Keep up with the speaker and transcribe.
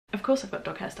of course I've got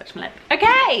dog hair stuck to my lip.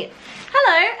 Okay,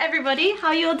 hello everybody, how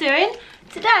are you all doing?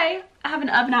 Today I have an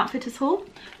Urban Outfitters haul.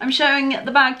 I'm showing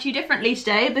the bag to you differently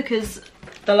today because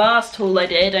the last haul I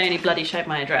did, I only bloody showed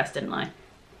my address, didn't I?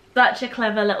 Such a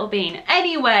clever little bean.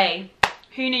 Anyway,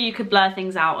 who knew you could blur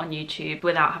things out on YouTube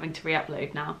without having to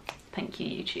re-upload now? Thank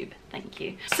you, YouTube. Thank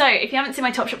you. So if you haven't seen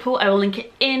my Topshop haul, I will link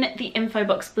it in the info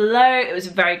box below. It was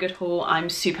a very good haul. I'm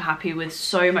super happy with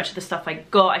so much of the stuff I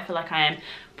got. I feel like I am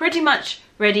pretty much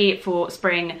ready for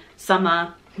spring,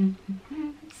 summer.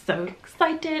 So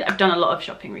excited. I've done a lot of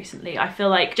shopping recently. I feel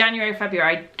like January,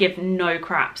 February, I give no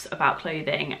craps about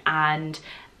clothing, and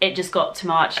it just got to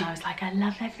March and I was like, I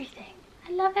love everything.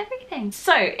 I love everything.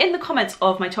 So in the comments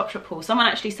of my Topshop haul, someone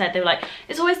actually said, they were like,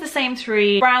 it's always the same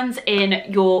 3 brands in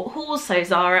your hauls, so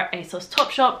Zara, ASOS,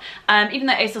 Topshop, even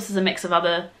though ASOS is a mix of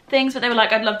other things, but they were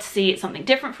like, I'd love to see something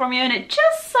different from you. And it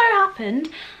just so happened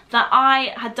that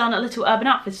I had done a little Urban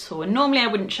Outfitters haul, and normally I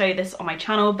wouldn't show this on my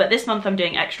channel, but this month I'm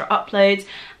doing extra uploads,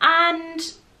 and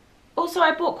also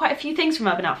I bought quite a few things from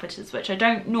Urban Outfitters, which I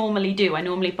don't normally do. I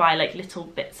normally buy like little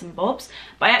bits and bobs,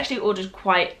 but I actually ordered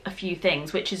quite a few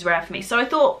things, which is rare for me. So I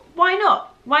thought, why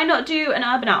not? Why not do an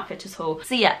Urban Outfitters haul?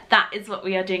 So yeah, that is what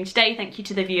we are doing today. Thank you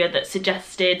to the viewer that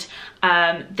suggested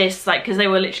this, like, because they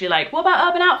were literally like, what about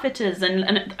Urban Outfitters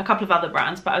and a couple of other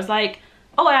brands, but I was like,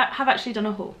 oh, I have actually done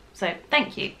a haul. So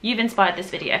thank you, you've inspired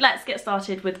this video. Let's get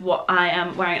started with what I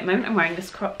am wearing at the moment. I'm wearing this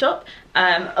crop top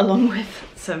along with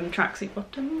some tracksuit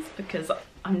bottoms because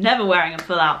I'm never wearing a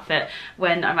full outfit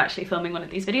when I'm actually filming one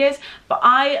of these videos. But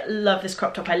I love this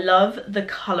crop top. I love the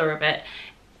colour of it.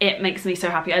 It makes me so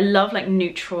happy. I love like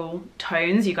neutral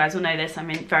tones. You guys will know this.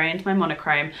 I'm very into my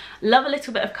monochrome. Love a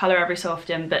little bit of colour every so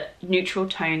often, but neutral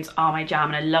tones are my jam.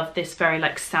 And I love this very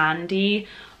like sandy,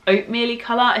 oatmeal-y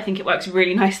colour. I think it works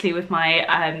really nicely with my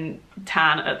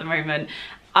tan at the moment.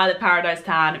 The Paradise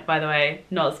tan, by the way,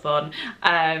 not a spawn,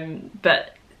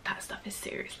 but that stuff is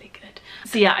seriously good.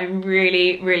 So yeah, I'm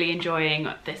really enjoying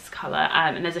this colour,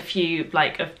 and there's a few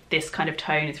like of this kind of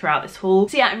tone throughout this haul.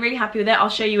 So yeah, I'm really happy with it. I'll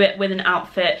show you it with an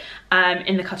outfit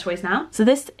in the cutaways now. So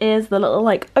this is the little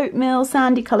like oatmeal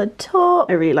sandy coloured top.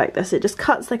 I really like this. It just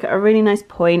cuts like at a really nice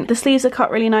point. The sleeves are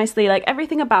cut really nicely. Like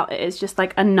everything about it is just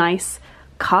like a nice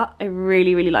cut. I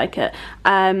really like it.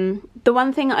 The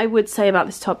one thing I would say about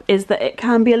this top is that it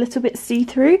can be a little bit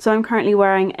see-through. So I'm currently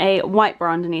wearing a white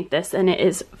bra underneath this, and it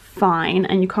is fine,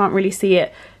 and you can't really see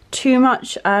it too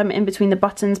much in between the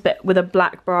buttons, but with a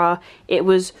black bra it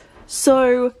was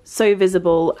so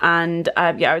visible. And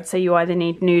yeah, I would say you either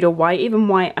need nude or white. Even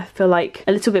white, I feel like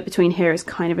a little bit between here is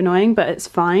kind of annoying, but it's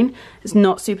fine. It's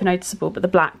not super noticeable, but the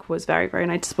black was very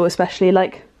noticeable, especially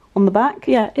like on the back.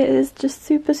 Yeah, it is just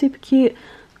super cute.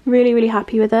 Really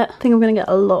happy with it. I think I'm gonna get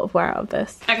a lot of wear out of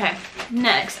this. Okay,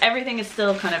 next, everything is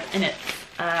still kind of in its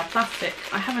plastic.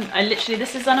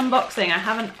 This is an unboxing. I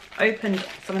haven't opened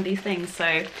some of these things,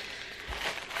 so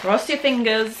cross your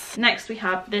fingers. Next we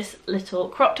have this little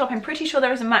crop top. I'm pretty sure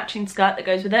there is a matching skirt that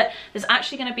goes with it. There's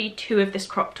actually going to be 2 of this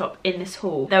crop top in this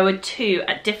haul. There were 2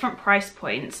 at different price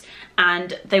points,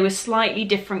 and they were slightly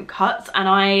different cuts, and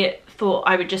I thought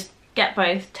I would just get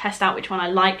both, test out which one I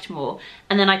liked more,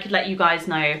 and then I could let you guys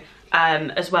know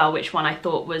as well which one I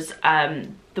thought was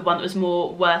the one that was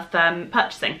more worth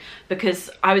purchasing, because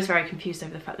I was very confused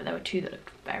over the fact that there were 2 that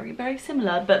looked very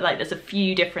similar, but like there's a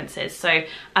few differences. So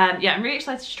yeah, I'm really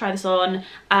excited to try this on.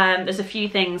 There's a few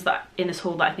things that in this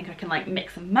haul that I think I can like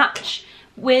mix and match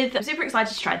with. I'm super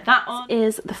excited to try that on.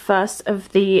 This is the first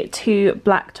of the 2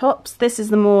 black tops. This is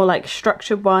the more like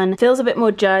structured one. Feels a bit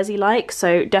more jersey like,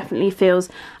 so definitely feels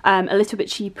a little bit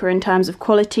cheaper in terms of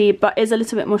quality, but is a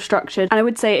little bit more structured. And I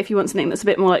would say if you want something that's a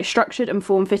bit more like structured and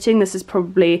form-fitting, this is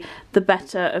probably the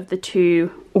better of the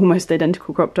 2 almost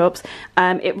identical crop tops.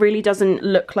 It really doesn't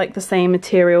look like the same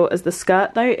material as the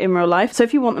skirt though in real life, so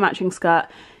if you want the matching skirt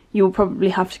you will probably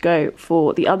have to go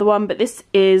for the other one. But this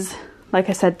is, like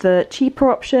I said, the cheaper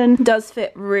option. Does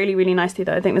fit really nicely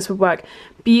though. I think this would work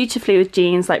beautifully with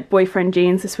jeans, like boyfriend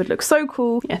jeans. This would look so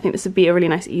cool. Yeah, I think this would be a really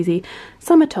nice easy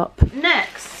summer top.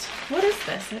 Next, what is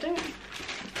this?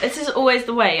 This is always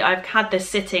the way. I've had this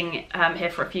sitting here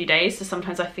for a few days, so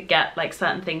sometimes I forget like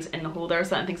certain things in the haul. There are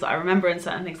certain things that I remember and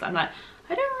certain things that I'm like,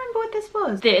 I don't remember what this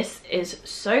was. This is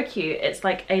so cute. It's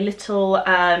like a little,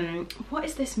 what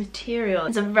is this material?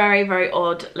 It's a very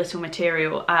odd little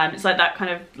material. It's like that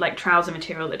kind of like trouser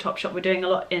material that Topshop were doing a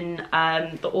lot in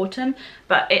the autumn,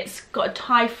 but it's got a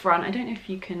tie front. I don't know if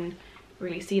you can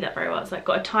really see that very well. It's like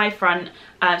got a tie front,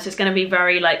 so it's going to be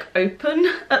very like open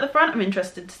at the front. I'm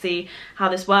interested to see how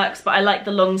this works, but I like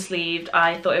the long sleeved.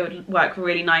 I thought it would work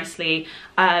really nicely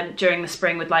during the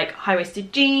spring with like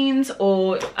high-waisted jeans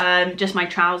or just my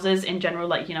trousers in general.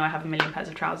 Like, you know, I have a million pairs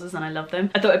of trousers and I love them.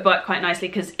 I thought it'd work quite nicely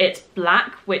because it's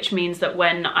black, which means that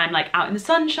when I'm like out in the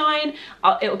sunshine,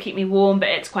 it'll keep me warm, but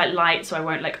it's quite light, so I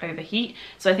won't like overheat.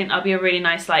 So I think that'll be a really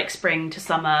nice like spring to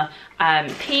summer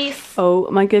piece. Oh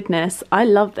my goodness, I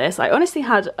love this. I honestly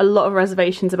had a lot of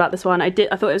reservations about this one. I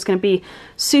thought it was going to be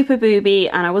super booby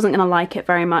and I wasn't going to like it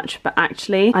very much, but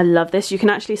actually I love this. You can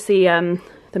actually see the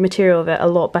material of it a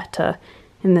lot better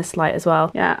in this light as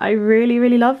well. Yeah, I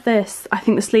really love this. I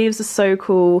think the sleeves are so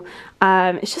cool.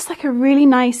 It's just like a really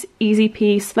nice easy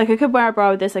piece. Like I could wear a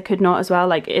bra with this, I could not as well.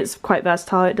 Like it's quite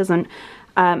versatile. It doesn't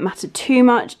matter too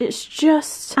much. It's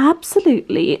just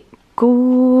absolutely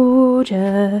gorgeous.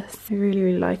 I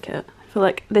really like it. I feel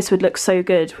like this would look so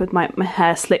good with my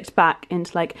hair slicked back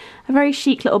into like a very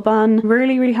chic little bun.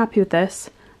 Really happy with this.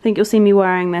 I think you'll see me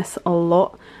wearing this a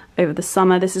lot over the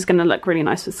summer. This is going to look really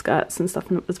nice with skirts and stuff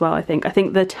as well, I think. I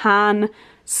think the tan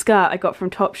skirt I got from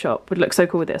Topshop would look so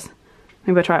cool with this.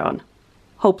 Maybe I'll try it on.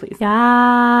 Hold please.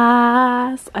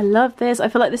 Yes, I love this. I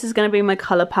feel like this is going to be my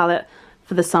colour palette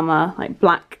for the summer, like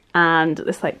black and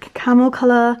this like camel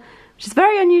colour, which is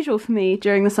very unusual for me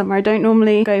during the summer. I don't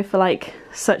normally go for like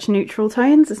such neutral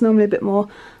tones. It's normally a bit more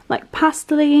like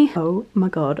pastel-y. Oh my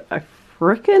god, I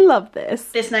freaking love this.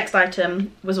 This next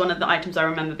item was one of the items I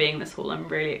remember being in this haul. I'm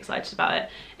really excited about it.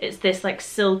 It's this like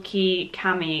silky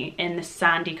cami in this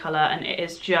sandy colour, and it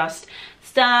is just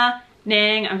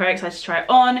stunning. I'm very excited to try it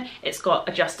on. It's got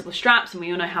adjustable straps, and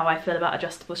we all know how I feel about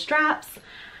adjustable straps.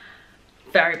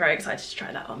 Very excited to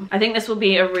try that on. I think this will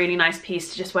be a really nice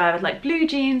piece to just wear with like blue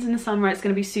jeans in the summer. It's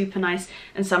going to be super nice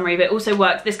and summery, but it also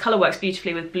works, this colour works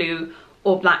beautifully with blue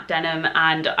or black denim,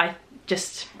 and I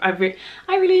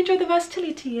really enjoy the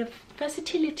versatility.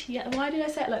 Why did I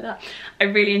say it like that? I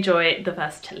really enjoy the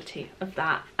versatility of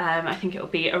that. I think it will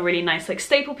be a really nice like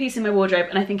staple piece in my wardrobe,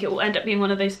 and I think it will end up being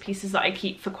one of those pieces that I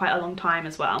keep for quite a long time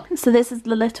as well. So this is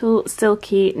the little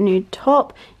silky nude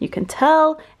top. You can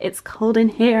tell it's cold in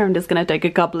here. I'm just gonna take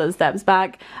a couple of steps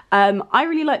back. I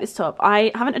really like this top.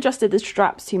 I haven't adjusted the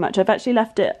straps too much. I've actually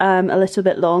left it a little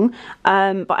bit long,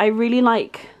 but I really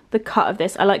like the cut of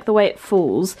this. I like the way it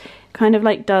falls. Kind of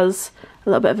like does a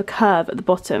little bit of a curve at the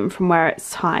bottom from where it's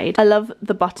tied. I love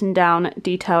the button down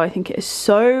detail. I think it is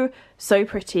so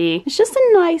pretty. It's just a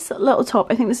nice little top.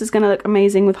 I think this is going to look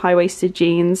amazing with high-waisted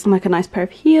jeans and like a nice pair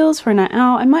of heels for a night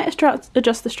out. I might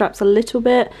adjust the straps a little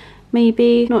bit,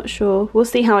 maybe, not sure. We'll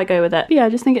see how I go with it. But yeah, I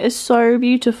just think it is so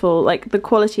beautiful. Like the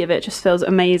quality of it just feels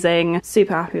amazing.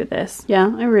 Super happy with this.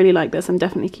 Yeah, I really like this. I'm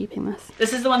definitely keeping this.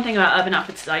 This is the one thing about Urban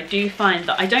Outfitters. I do find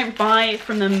that I don't buy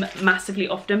from them massively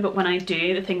often, but when I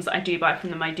do, the things that I do buy from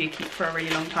them I do keep for a really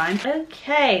long time.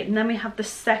 Okay, and then we have the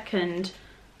second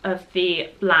of the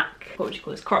black, what would you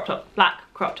call this, crop top, black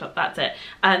crop top, that's it.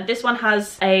 And this one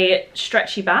has a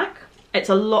stretchy back. It's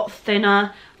a lot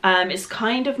thinner. It's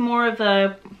kind of more of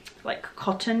a like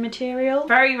cotton material.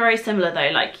 Very similar though,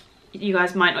 like you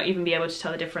guys might not even be able to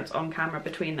tell the difference on camera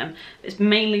between them. It's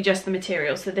mainly just the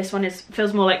material. So this one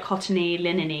feels more like cottony,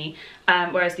 linen-y,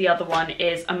 whereas the other one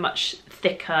is a much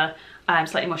thicker,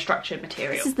 slightly more structured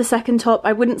material. This is the second top.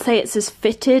 I wouldn't say it's as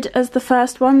fitted as the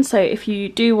first one, so if you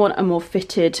do want a more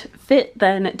fitted fit,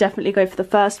 then definitely go for the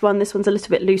first one. This one's a little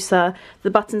bit looser.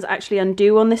 The buttons actually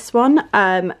undo on this one,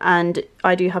 and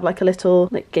I do have like a little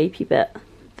like gapey bit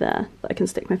there that I can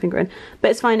stick my finger in, but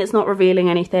it's fine, it's not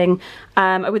revealing anything.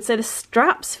 I would say the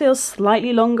straps feel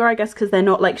slightly longer, I guess because they're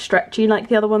not like stretchy like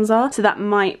the other ones are, so that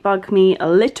might bug me a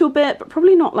little bit, but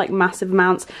probably not like massive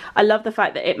amounts. I love the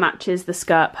fact that it matches the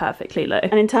skirt perfectly though,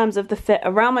 and in terms of the fit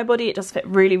around my body, it does fit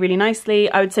really nicely.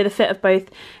 I would say the fit of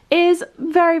both is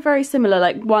very similar.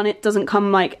 Like one, it doesn't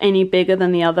come like any bigger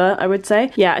than the other, I would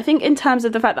say. Yeah, I think in terms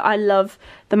of the fact that I love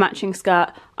the matching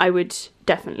skirt, I would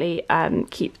definitely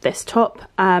keep this top,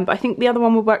 but I think the other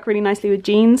one would work really nicely with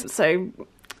jeans, so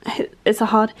it's a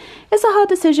hard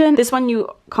decision. This one you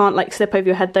can't like slip over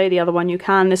your head though, the other one you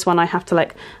can. This one I have to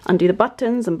like undo the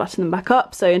buttons and button them back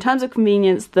up, so in terms of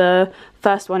convenience the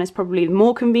first one is probably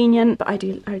more convenient, but I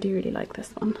do really like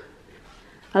this one.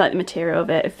 I like the material of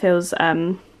it. It feels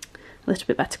a little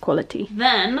bit better quality.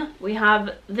 Then we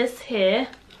have this here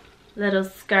little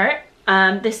skirt.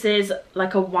 This is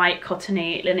like a white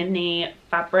cottony linen-y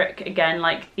fabric, again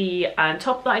like the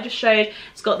top that I just showed.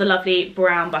 It's got the lovely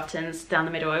brown buttons down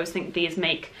the middle. I always think these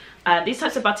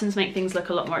types of buttons make things look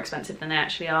a lot more expensive than they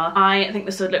actually are. I think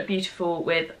this would look beautiful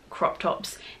with crop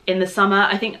tops in the summer.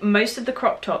 I think most of the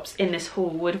crop tops in this haul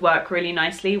would work really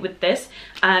nicely with this.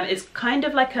 It's kind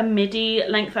of like a midi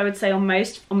length, I would say, on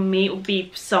most. On me it would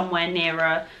be somewhere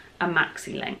nearer a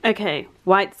maxi length. Okay,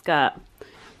 white skirt.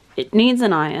 It needs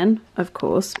an iron, of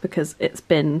course, because it's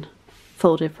been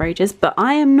folded for ages, but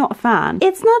I am not a fan.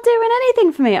 It's not doing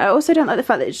anything for me. I also don't like the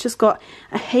fact that it's just got,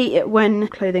 I hate it when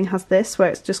clothing has this, where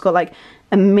it's just got like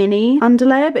a mini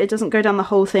underlayer, but it doesn't go down the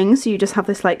whole thing, so you just have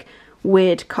this like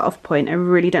weird cut off point. I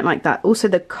really don't like that. Also,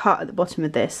 the cut at the bottom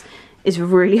of this is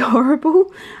really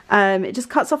horrible. It just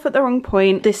cuts off at the wrong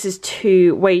point. This is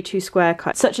way too square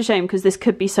cut. Such a shame, because this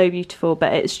could be so beautiful,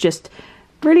 but it's just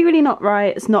really not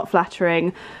right. It's not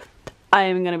flattering. I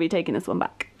am going to be taking this one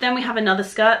back. Then we have another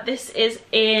skirt. This is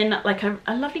in like a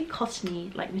lovely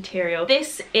cottony like material.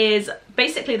 This is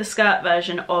basically the skirt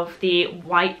version of the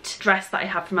white dress that I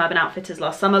had from Urban Outfitters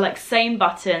last summer. Like same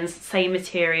buttons, same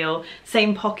material,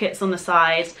 same pockets on the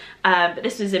sides. But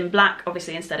this was in black,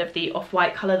 obviously, instead of the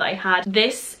off-white colour that I had.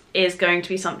 This is going to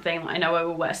be something that I know I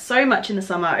will wear so much in the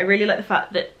summer. I really like the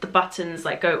fact that the buttons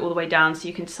like go all the way down, so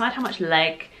you can decide how much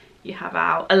leg you have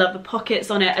out. I love the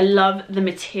pockets on it. I love the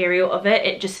material of it.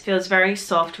 It just feels very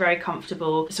soft, very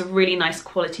comfortable. It's a really nice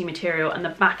quality material, and the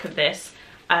back of this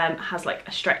has like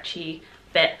a stretchy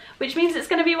bit, which means it's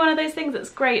going to be one of those things that's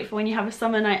great for when you have a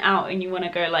summer night out and you want to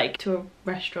go like to a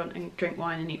restaurant and drink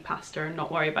wine and eat pasta and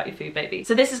not worry about your food baby.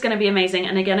 So this is going to be amazing,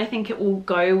 and again I think it will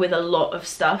go with a lot of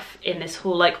stuff in this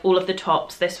haul. Like all of the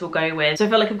tops this will go with, so I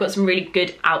feel like I've got some really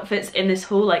good outfits in this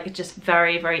haul. Like it's just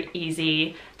very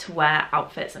easy to wear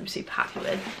outfits I'm super happy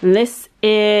with. And this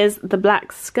is the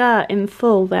black skirt in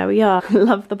full. There we are.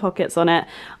 Love the pockets on it.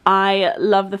 I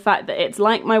love the fact that it's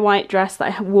like my white dress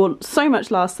that I wore so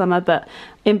much last summer, but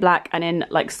in black and in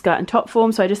like skirt and top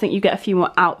form. So I just think you get a few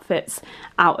more outfits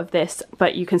out of this,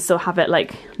 but you can still have it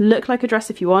like look like a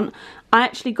dress if you want. I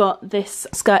actually got this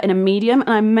skirt in a medium, and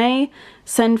I may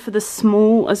send for the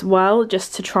small as well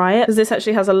just to try it, because this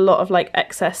actually has a lot of like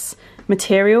excess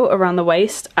material around the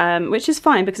waist, which is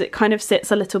fine because it kind of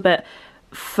sits a little bit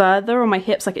further on my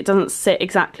hips. Like it doesn't sit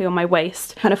exactly on my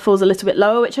waist, kind of falls a little bit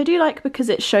lower, which I do like because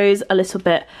it shows a little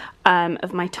bit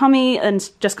of my tummy and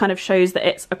just kind of shows that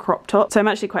it's a crop top. So I'm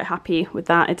actually quite happy with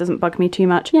that. It doesn't bug me too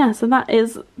much. Yeah, so that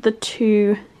is the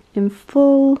two in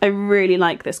full. I really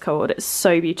like this cord. It's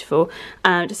so beautiful.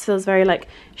 It just feels very like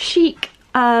chic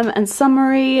and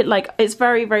summery. Like it's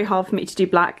very hard for me to do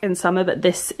black in summer, but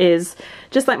this is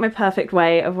just like my perfect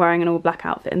way of wearing an all black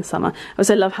outfit in summer. I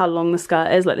also love how long the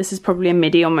skirt is. Like this is probably a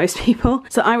midi on most people,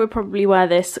 so I would probably wear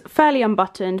this fairly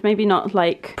unbuttoned, maybe not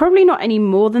like, probably not any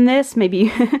more than this,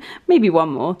 maybe maybe one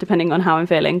more depending on how I'm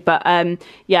feeling. But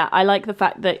yeah, I like the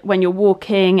fact that when you're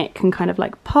walking it can kind of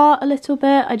like part a little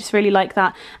bit. I just really like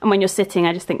that, and when you're sitting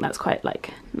I just think that's quite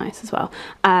like nice as well.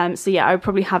 So yeah, I would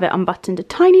probably have it unbuttoned a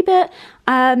tiny bit,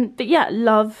 but yeah,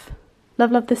 love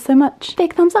this so much.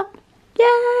 Big thumbs up.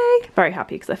 Yay! Very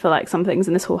happy because I feel like some things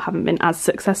in this haul haven't been as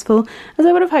successful as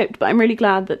I would have hoped, but I'm really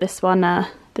glad that this one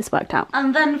this worked out.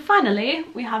 And then finally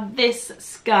we have this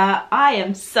skirt. I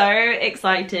am so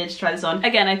excited to try this on.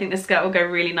 Again, I think this skirt will go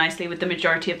really nicely with the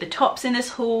majority of the tops in this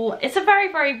haul. It's a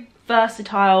very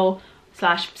versatile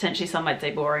slash potentially some might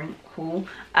say boring haul,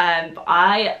 but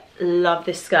I love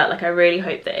this skirt. Like I really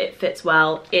hope that it fits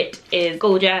well. It is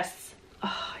gorgeous.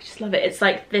 Oh, I just love it. It's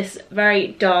like this very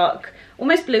dark,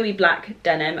 almost bluey black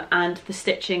denim, and the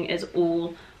stitching is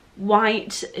all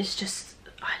white. It's just,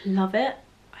 I love it.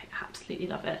 I absolutely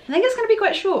love it. I think it's going to be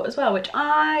quite short as well, which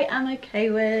I am okay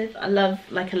with. I love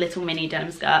like a little mini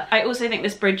denim skirt. I also think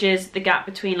this bridges the gap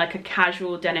between like a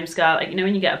casual denim skirt, like you know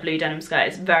when you get a blue denim skirt,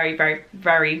 it's very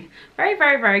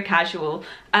casual,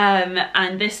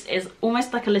 and this is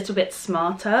almost like a little bit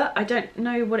smarter. I don't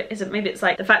know what it is. Maybe it's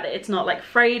like the fact that it's not like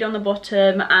frayed on the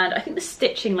bottom, and I think the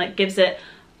stitching like gives it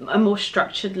a more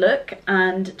structured look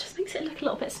and just makes it look a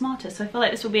little bit smarter. So I feel like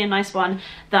this will be a nice one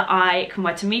that I can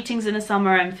wear to meetings in the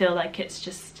summer and feel like it's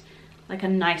just like a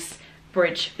nice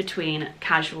bridge between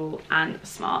casual and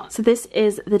smart. So this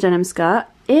is the denim skirt.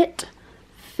 It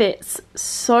fits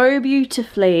so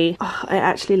beautifully. Oh, I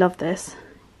actually love this.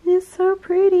 It's so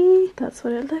pretty. That's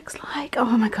what it looks like.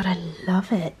 Oh my god, I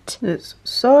love it. It's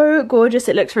so gorgeous.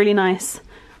 It looks really nice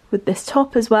with this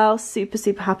top as well.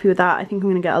 Super happy with that. I think I'm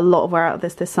gonna get a lot of wear out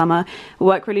of this summer. It'll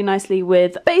work really nicely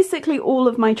with basically all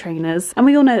of my trainers, and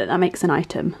we all know that that makes an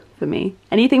item for me.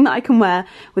 Anything that I can wear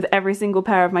with every single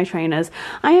pair of my trainers,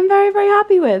 I am very, very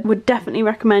happy with. Would definitely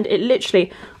recommend it.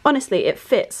 Literally, honestly, it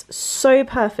fits so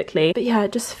perfectly. But yeah,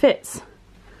 it just fits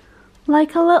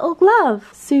like a little glove.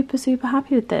 Super, super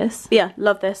happy with this. But yeah,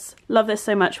 love this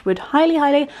so much. Would highly,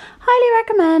 highly, highly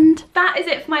recommend. That is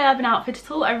it for my Urban Outfitters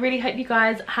haul. I really hope you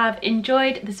guys have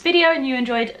enjoyed this video and you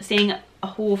enjoyed seeing a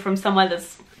haul from somewhere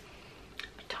that's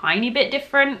a tiny bit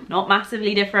different, not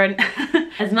massively different.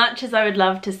 As much as I would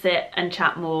love to sit and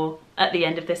chat more at the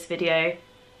end of this video,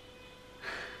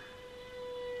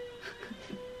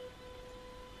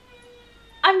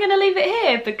 I'm gonna leave it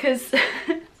here because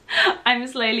I'm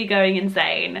slowly going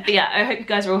insane. But yeah, I hope you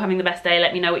guys are all having the best day.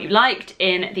 Let me know what you liked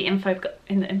in the info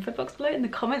box below, in the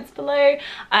comments below.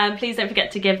 Please don't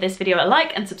forget to give this video a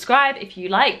like and subscribe if you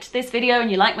liked this video and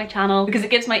you like my channel, because it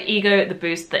gives my ego the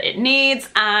boost that it needs.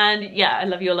 And yeah, I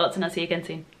love you all lots and I'll see you again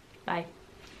soon. Bye.